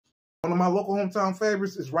One of my local hometown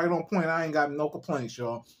favorites is right on point. I ain't got no complaints,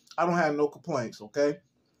 y'all. I don't have no complaints, okay?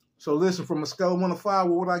 So listen, from a scale of 1 to 5,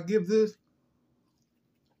 what would I give this?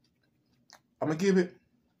 I'm going to give it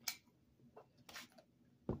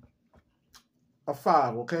a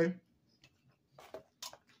 5, okay?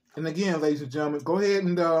 And again, ladies and gentlemen, go ahead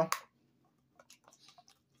and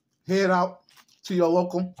head out to your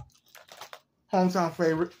local hometown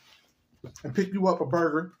favorite and pick you up a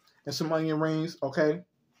burger and some onion rings, okay?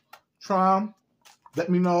 Try them. Let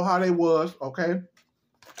me know how they was, okay?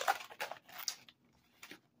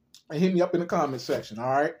 And hit me up in the comment section, all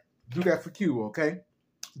right? Do that for Q, okay?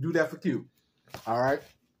 Do that for Q, all right?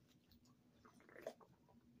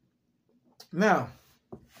 Now,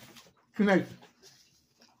 Nathan,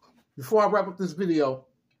 before I wrap up this video,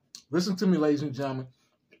 listen to me, ladies and gentlemen.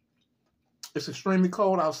 It's extremely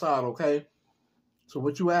cold outside, okay? So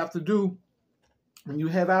what you have to do when you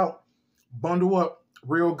head out, bundle up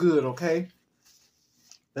real good, okay?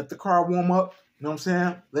 Let the car warm up, you know what I'm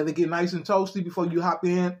saying? Let it get nice and toasty before you hop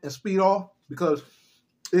in and speed off because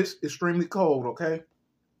it's extremely cold, okay?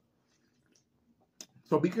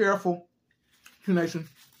 So be careful, Q Nation,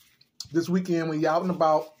 this weekend when you're out and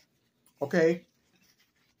about, okay?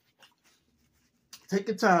 Take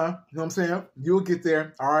your time, you know what I'm saying? You'll get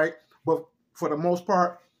there, all right? But for the most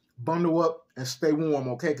part, bundle up and stay warm,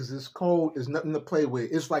 okay? Because this cold is nothing to play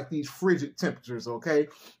with. It's like these frigid temperatures, okay?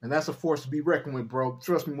 And that's a force to be reckoned with, bro.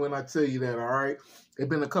 Trust me when I tell you that, all right? It's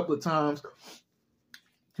been a couple of times,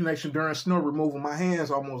 Nation, during snow removal, my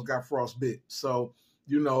hands almost got frostbit. So,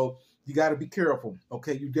 you know, you got to be careful,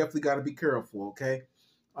 okay? You definitely got to be careful, okay?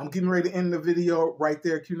 I'm getting ready to end the video right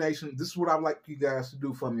there, Q Nation. This is what I'd like you guys to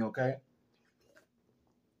do for me, okay?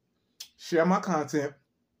 Share my content,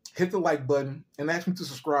 hit the like button, and ask me to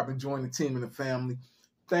subscribe and join the team and the family.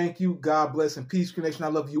 Thank you. God bless and peace, Q Nation. I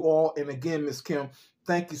love you all. And again, Miss Kim,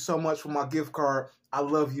 thank you so much for my gift card. I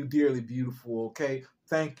love you dearly, beautiful, okay?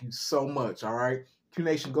 Thank you so much, all right? Q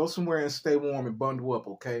Nation, go somewhere and stay warm and bundle up,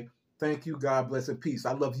 okay? Thank you. God bless and peace.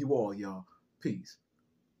 I love you all, y'all. Peace.